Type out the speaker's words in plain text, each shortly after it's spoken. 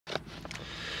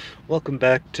Welcome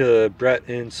back to Brett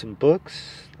and Some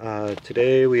Books.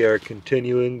 Today we are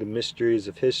continuing the mysteries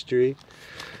of history,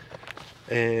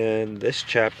 and this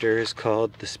chapter is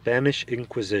called The Spanish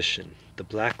Inquisition, the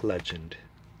Black Legend.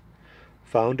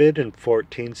 Founded in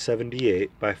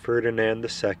 1478 by Ferdinand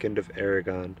II of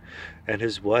Aragon and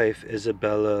his wife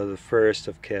Isabella I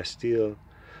of Castile,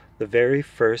 the very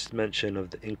first mention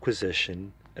of the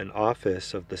Inquisition, an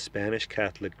office of the Spanish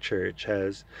Catholic Church,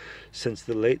 has, since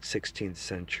the late 16th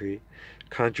century,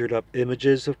 conjured up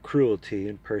images of cruelty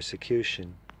and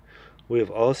persecution. We have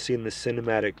all seen the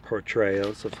cinematic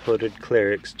portrayals of hooded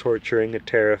clerics torturing a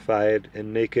terrified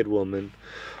and naked woman,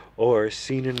 or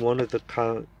seen in one of the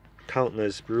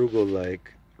countless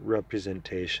Bruegel-like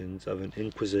representations of an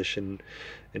Inquisition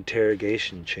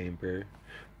interrogation chamber.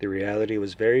 The reality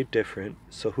was very different,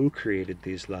 so who created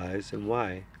these lies and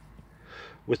why?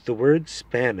 With the word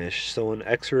Spanish so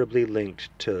inexorably linked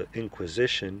to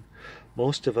Inquisition,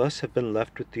 most of us have been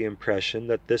left with the impression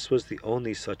that this was the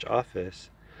only such office.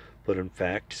 But in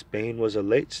fact, Spain was a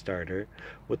late starter,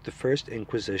 with the first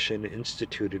Inquisition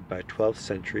instituted by 12th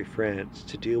century France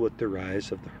to deal with the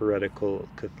rise of the heretical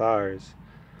Cathars.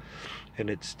 In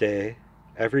its day,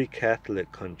 every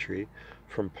Catholic country,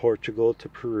 from Portugal to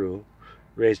Peru,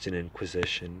 raised an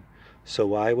Inquisition. So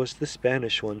why was the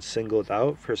Spanish one singled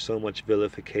out for so much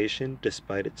vilification,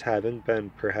 despite its having been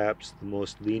perhaps the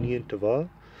most lenient of all?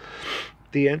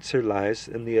 The answer lies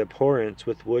in the abhorrence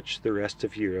with which the rest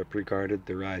of Europe regarded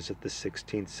the rise of the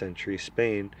 16th century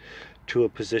Spain to a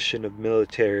position of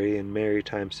military and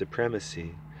maritime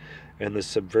supremacy, and the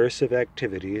subversive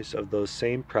activities of those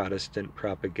same Protestant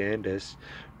propagandists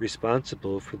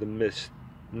responsible for the myth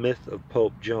of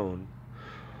Pope Joan.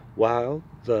 While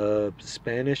the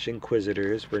Spanish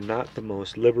inquisitors were not the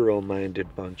most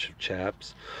liberal-minded bunch of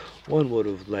chaps one would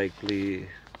have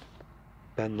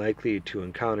been likely to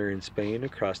encounter in Spain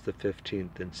across the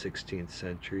 15th and 16th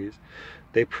centuries,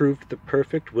 they proved the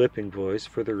perfect whipping boys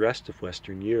for the rest of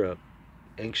Western Europe,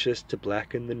 anxious to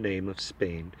blacken the name of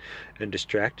Spain and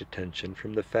distract attention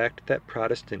from the fact that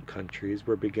Protestant countries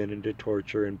were beginning to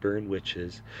torture and burn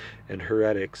witches and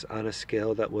heretics on a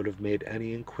scale that would have made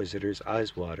any inquisitor's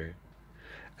eyes water.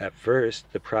 At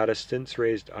first, the Protestants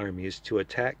raised armies to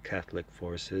attack Catholic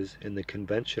forces in the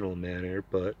conventional manner,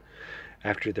 but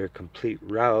after their complete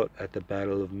rout at the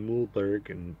Battle of Mühlberg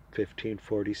in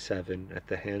 1547 at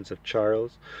the hands of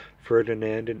Charles,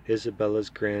 Ferdinand, and Isabella's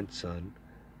grandson,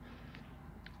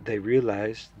 they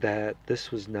realized that this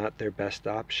was not their best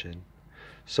option.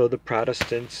 So the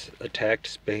Protestants attacked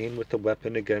Spain with a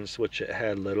weapon against which it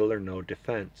had little or no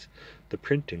defense, the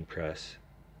printing press.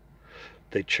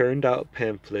 They churned out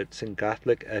pamphlets and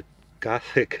Gothic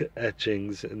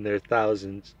etchings in their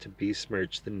thousands to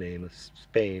besmirch the name of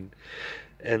Spain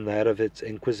and that of its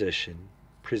Inquisition,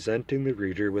 presenting the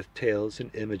reader with tales and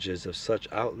images of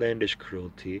such outlandish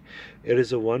cruelty it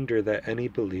is a wonder that any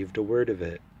believed a word of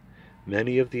it.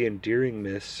 Many of the endearing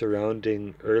myths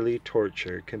surrounding early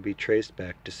torture can be traced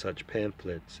back to such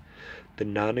pamphlets. The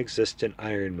non-existent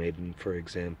Iron Maiden, for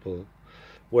example,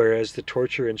 whereas the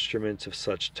torture instruments of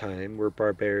such time were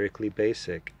barbarically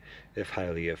basic, if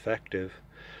highly effective.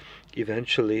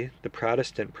 Eventually, the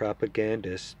Protestant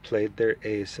propagandists played their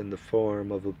ace in the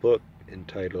form of a book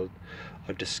entitled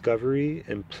A Discovery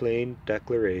and Plain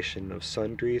Declaration of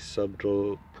Sundry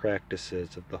Subtle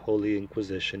Practices of the Holy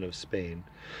Inquisition of Spain,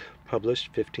 published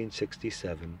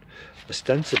 1567,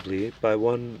 ostensibly by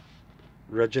one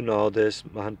Reginaldus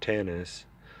Montanus,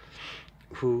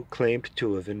 who claimed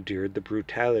to have endured the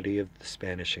brutality of the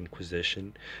Spanish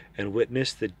Inquisition and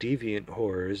witnessed the deviant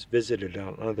horrors visited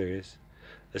on others,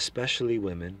 especially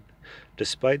women.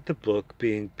 Despite the book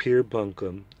being pure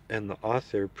bunkum and the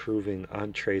author proving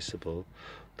untraceable,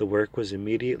 the work was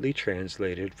immediately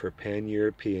translated for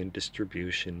pan-European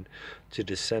distribution to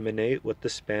disseminate what the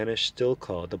Spanish still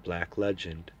call the Black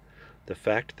Legend. The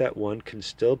fact that one can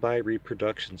still buy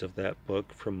reproductions of that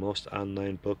book from most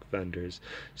online book vendors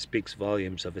speaks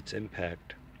volumes of its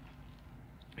impact.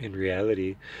 In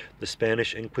reality, the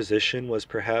Spanish Inquisition was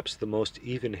perhaps the most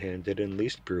even-handed and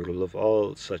least brutal of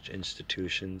all such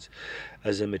institutions,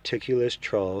 as a meticulous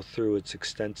trawl through its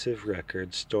extensive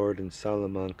records stored in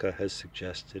Salamanca has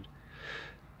suggested.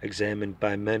 Examined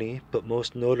by many, but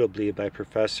most notably by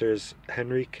Professors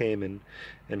Henry Kamen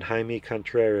and Jaime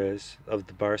Contreras of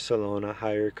the Barcelona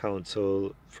Higher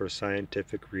Council for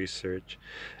Scientific Research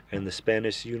and the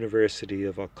Spanish University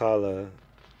of Alcalá,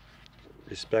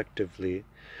 respectively,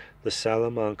 the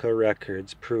Salamanca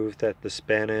records prove that the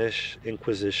Spanish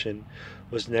Inquisition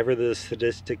was never the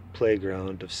sadistic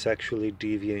playground of sexually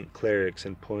deviant clerics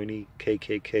in pointy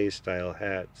KKK-style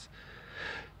hats.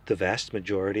 The vast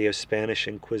majority of Spanish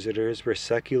inquisitors were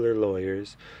secular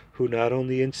lawyers who not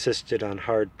only insisted on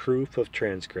hard proof of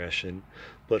transgression,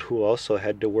 but who also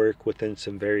had to work within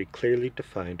some very clearly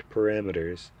defined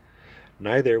parameters.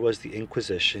 Neither was the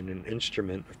Inquisition an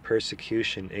instrument of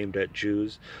persecution aimed at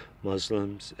Jews,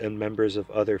 Muslims, and members of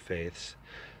other faiths.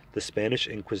 The Spanish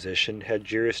Inquisition had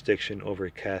jurisdiction over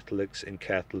Catholics and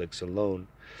Catholics alone,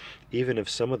 even if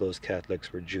some of those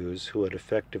Catholics were Jews who had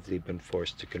effectively been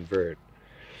forced to convert.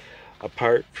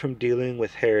 Apart from dealing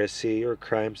with heresy or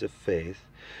crimes of faith,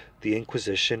 the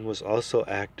Inquisition was also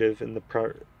active in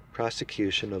the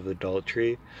prosecution of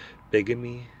adultery,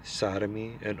 bigamy,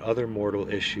 sodomy, and other mortal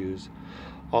issues,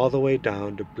 all the way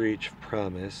down to breach of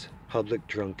promise, public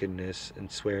drunkenness,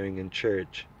 and swearing in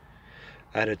church.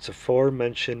 At its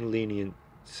aforementioned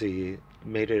leniency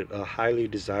made it a highly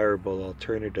desirable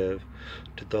alternative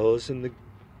to those in the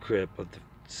grip of the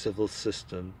civil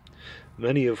system,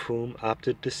 many of whom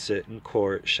opted to sit in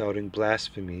court shouting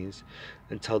blasphemies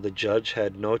until the judge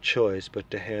had no choice but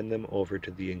to hand them over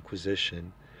to the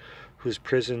Inquisition, whose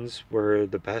prisons were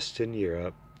the best in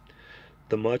Europe.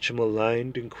 The much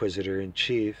maligned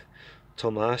Inquisitor-in-Chief,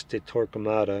 Tomás de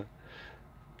Torquemada,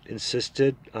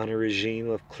 insisted on a regime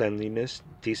of cleanliness,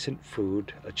 decent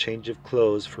food, a change of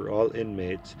clothes for all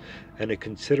inmates, and a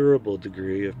considerable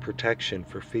degree of protection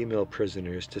for female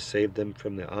prisoners to save them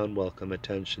from the unwelcome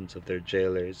attentions of their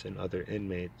jailers and other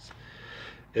inmates.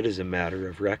 It is a matter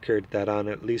of record that on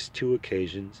at least 2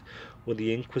 occasions, when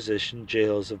the Inquisition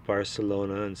jails of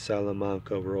Barcelona and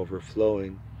Salamanca were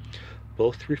overflowing,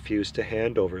 both refused to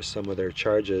hand over some of their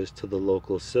charges to the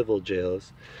local civil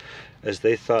jails, as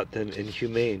they thought them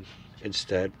inhumane.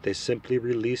 Instead, they simply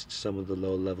released some of the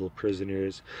low-level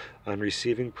prisoners on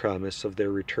receiving promise of their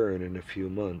return in a few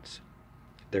months.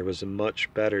 There was a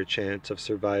much better chance of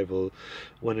survival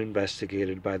when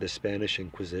investigated by the Spanish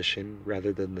Inquisition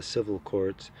rather than the civil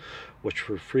courts, which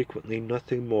were frequently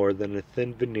nothing more than a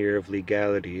thin veneer of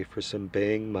legality for some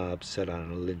baying mob set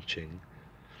on a lynching.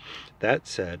 That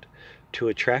said, to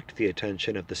attract the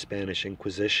attention of the Spanish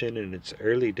Inquisition in its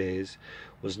early days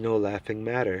was no laughing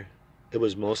matter.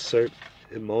 It most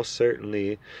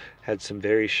certainly had some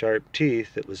very sharp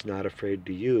teeth it was not afraid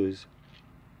to use.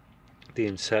 The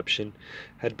inception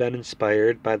had been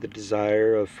inspired by the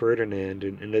desire of Ferdinand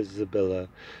and Isabella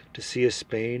to see a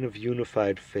Spain of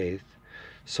unified faith,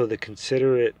 so the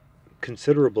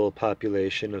considerable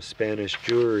population of Spanish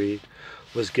Jewry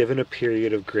was given a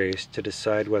period of grace to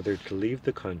decide whether to leave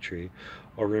the country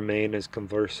or remain as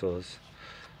conversos.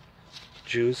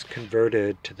 Jews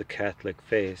converted to the Catholic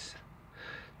faith.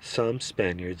 Some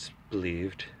Spaniards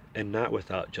believed, and not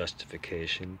without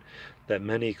justification, that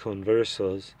many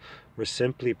conversos were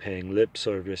simply paying lip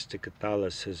service to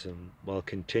Catholicism while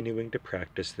continuing to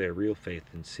practice their real faith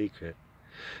in secret.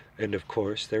 And of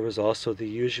course there was also the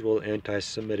usual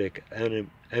anti-Semitic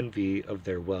envy of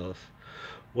their wealth,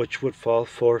 which would fall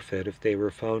forfeit if they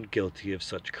were found guilty of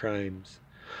such crimes.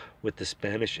 With the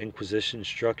Spanish Inquisition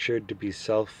structured to be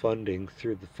self-funding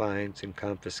through the fines and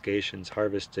confiscations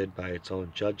harvested by its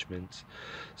own judgments,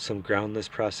 some groundless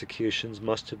prosecutions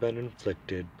must have been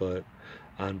inflicted, but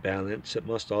on balance, it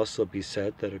must also be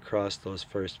said that across those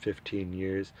first 15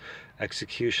 years,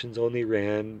 executions only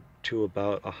ran to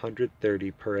about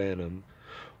 130 per annum,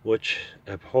 which,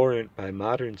 abhorrent by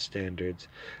modern standards,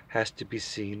 has to be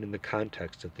seen in the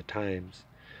context of the times.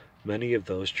 Many of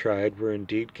those tried were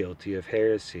indeed guilty of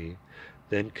heresy,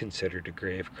 then considered a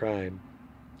grave crime.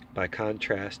 By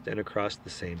contrast, and across the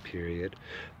same period,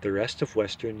 the rest of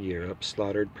Western Europe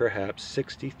slaughtered perhaps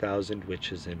 60,000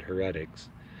 witches and heretics.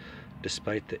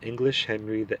 Despite the English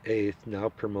Henry VIII now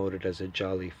promoted as a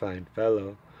jolly fine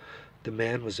fellow, the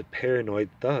man was a paranoid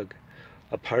thug.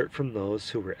 Apart from those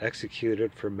who were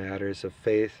executed for matters of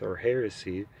faith or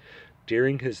heresy,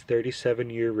 during his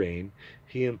 37-year reign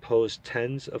he imposed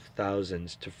tens of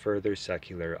thousands to further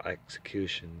secular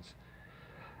executions.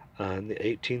 On the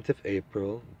 18th of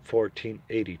April,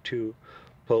 1482,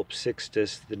 Pope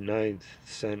Sixtus IX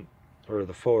sent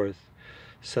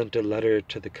a letter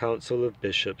to the Council of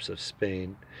Bishops of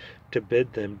Spain to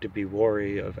bid them to be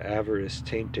wary of avarice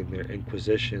tainting their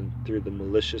inquisition through the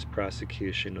malicious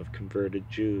prosecution of converted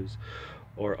Jews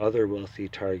or other wealthy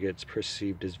targets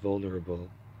perceived as vulnerable.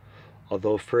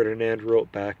 Although Ferdinand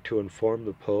wrote back to inform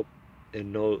the Pope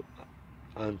in no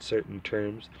uncertain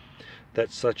terms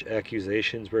that such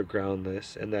accusations were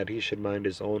groundless and that he should mind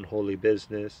his own holy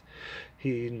business,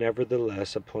 he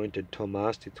nevertheless appointed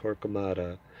Tomás de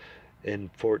Torquemada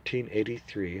in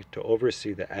 1483 to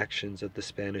oversee the actions of the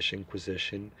Spanish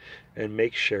Inquisition and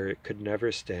make sure it could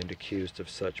never stand accused of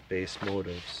such base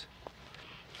motives.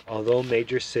 Although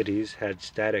major cities had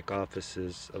static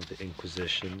offices of the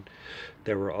Inquisition,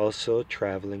 there were also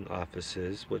traveling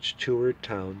offices which toured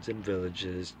towns and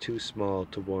villages too small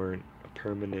to warrant a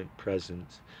permanent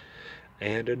presence,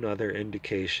 and another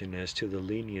indication as to the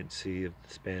leniency of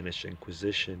the Spanish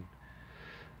Inquisition.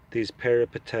 These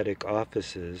peripatetic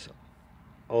offices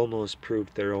almost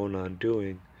proved their own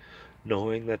undoing,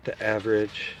 knowing that the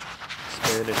average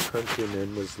Spanish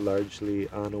countryman was largely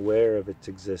unaware of its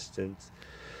existence.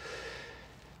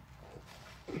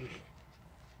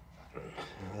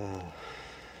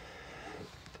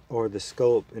 Or the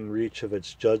scope and reach of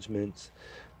its judgments,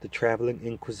 the traveling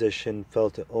Inquisition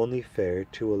felt it only fair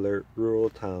to alert rural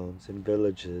towns and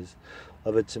villages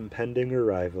of its impending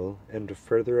arrival, and to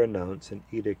further announce an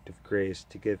edict of grace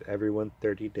to give everyone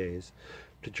 30 days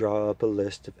to draw up a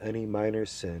list of any minor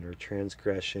sin or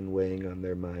transgression weighing on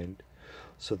their mind,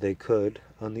 so they could,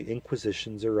 on the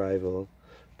Inquisition's arrival,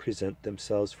 present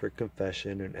themselves for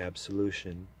confession and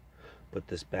absolution. But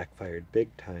this backfired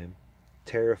big time.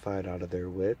 Terrified out of their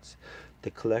wits, the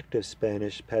collective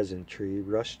Spanish peasantry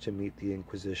rushed to meet the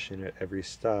Inquisition at every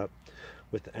stop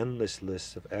with endless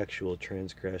lists of actual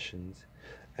transgressions,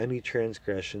 any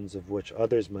transgressions of which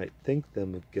others might think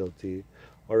them guilty,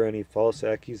 or any false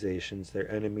accusations their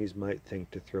enemies might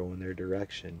think to throw in their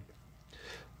direction.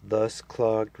 Thus,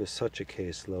 clogged with such a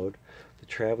caseload, the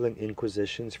traveling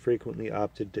Inquisitions frequently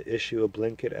opted to issue a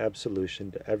blanket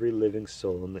absolution to every living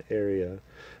soul in the area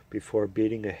before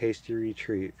beating a hasty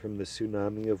retreat from the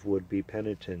tsunami of would-be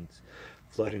penitents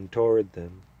flooding toward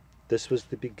them. This was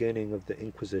the beginning of the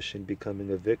Inquisition becoming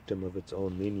a victim of its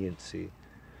own leniency.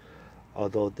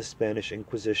 Although the Spanish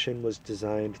Inquisition was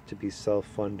designed to be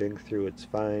self-funding through its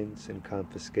fines and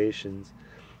confiscations,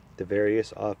 the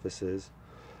various offices,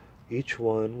 each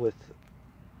with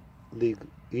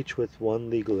one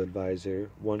legal advisor,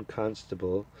 one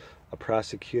constable, a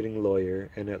prosecuting lawyer,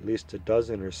 and at least a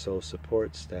dozen or so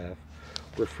support staff,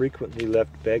 were frequently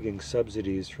left begging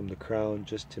subsidies from the crown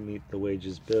just to meet the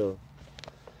wages bill.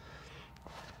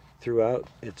 Throughout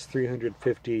its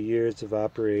 350 years of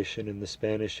operation, in the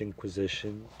Spanish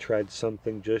Inquisition tried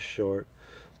something just short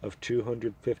of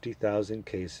 250,000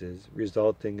 cases,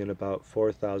 resulting in about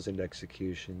 4,000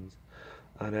 executions,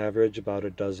 on average about a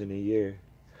dozen a year.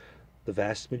 The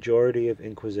vast majority of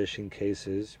Inquisition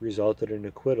cases resulted in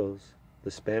acquittals.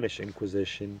 The Spanish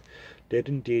Inquisition did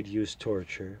indeed use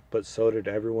torture, but so did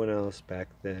everyone else back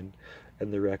then,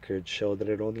 and the records show that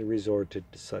it only resorted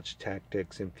to such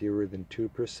tactics in fewer than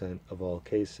 2% of all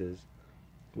cases.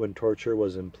 When torture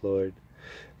was employed,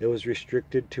 it was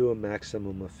restricted to a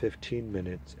maximum of 15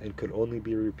 minutes and could only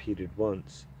be repeated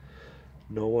once.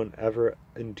 No one ever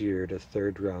endured a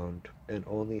third round, and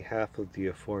only half of the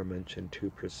aforementioned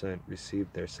 2%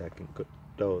 received their second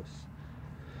dose.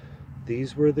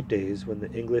 These were the days when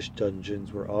the English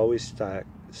dungeons were always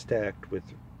stocked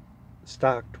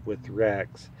with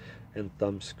racks and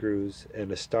thumbscrews, and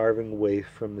a starving waif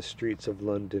from the streets of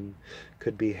London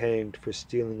could be hanged for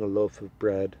stealing a loaf of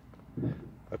bread.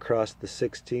 Across the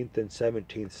 16th and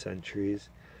 17th centuries,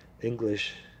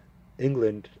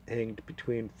 England hanged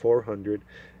between 400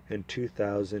 and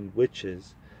 2,000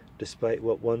 witches. Despite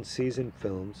what one sees in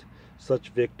films, such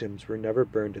victims were never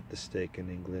burned at the stake in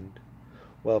England,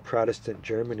 while Protestant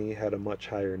Germany had a much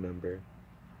higher number.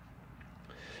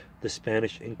 The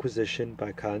Spanish Inquisition,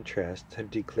 by contrast, had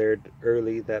declared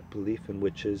early that belief in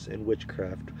witches and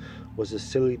witchcraft was a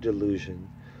silly delusion,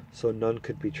 so none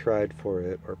could be tried for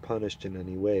it or punished in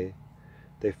any way.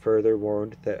 They further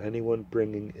warned that anyone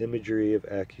bringing imagery of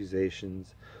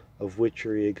accusations of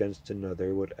witchery against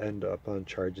another would end up on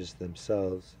charges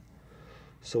themselves.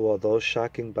 So although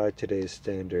shocking by today's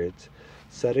standards,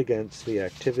 set against the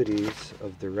activities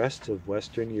of the rest of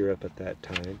Western Europe at that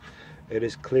time, it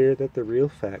is clear that the real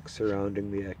facts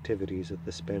surrounding the activities of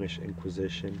the Spanish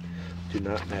Inquisition do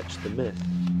not match the myth.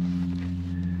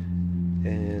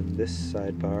 And this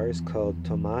sidebar is called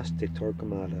Tomás de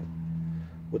Torquemada,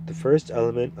 with the first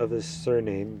element of his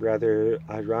surname rather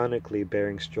ironically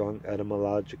bearing strong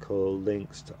etymological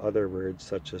links to other words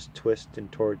such as twist and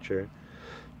torture.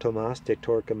 Tomás de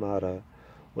Torquemada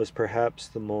was perhaps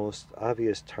the most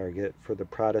obvious target for the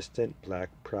Protestant black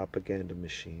propaganda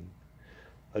machine.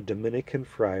 A Dominican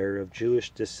friar of Jewish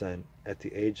descent, at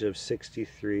the age of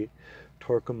 63,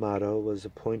 Torquemada was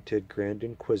appointed Grand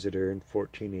Inquisitor in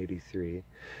 1483,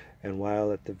 and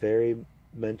while at the very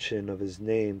mention of his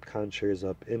name conjures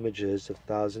up images of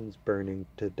thousands burning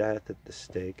to death at the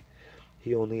stake,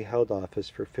 he only held office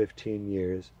for 15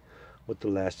 years, with the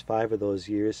last 5 of those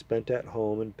years spent at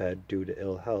home in bed due to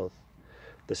ill health.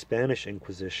 The Spanish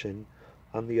Inquisition,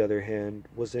 on the other hand,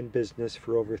 was in business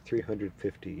for over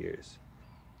 350 years.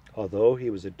 Although he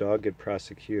was a dogged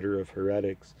prosecutor of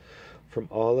heretics, from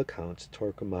all accounts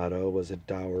Torquemada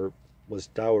was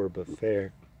dour but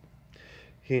fair.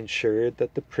 He ensured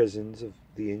that the prisons of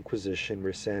the Inquisition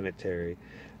were sanitary,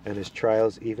 and his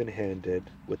trials even-handed,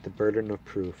 with the burden of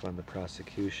proof on the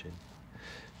prosecution.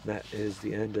 That is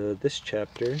the end of this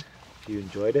chapter. If you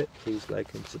enjoyed it, please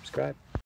like and subscribe.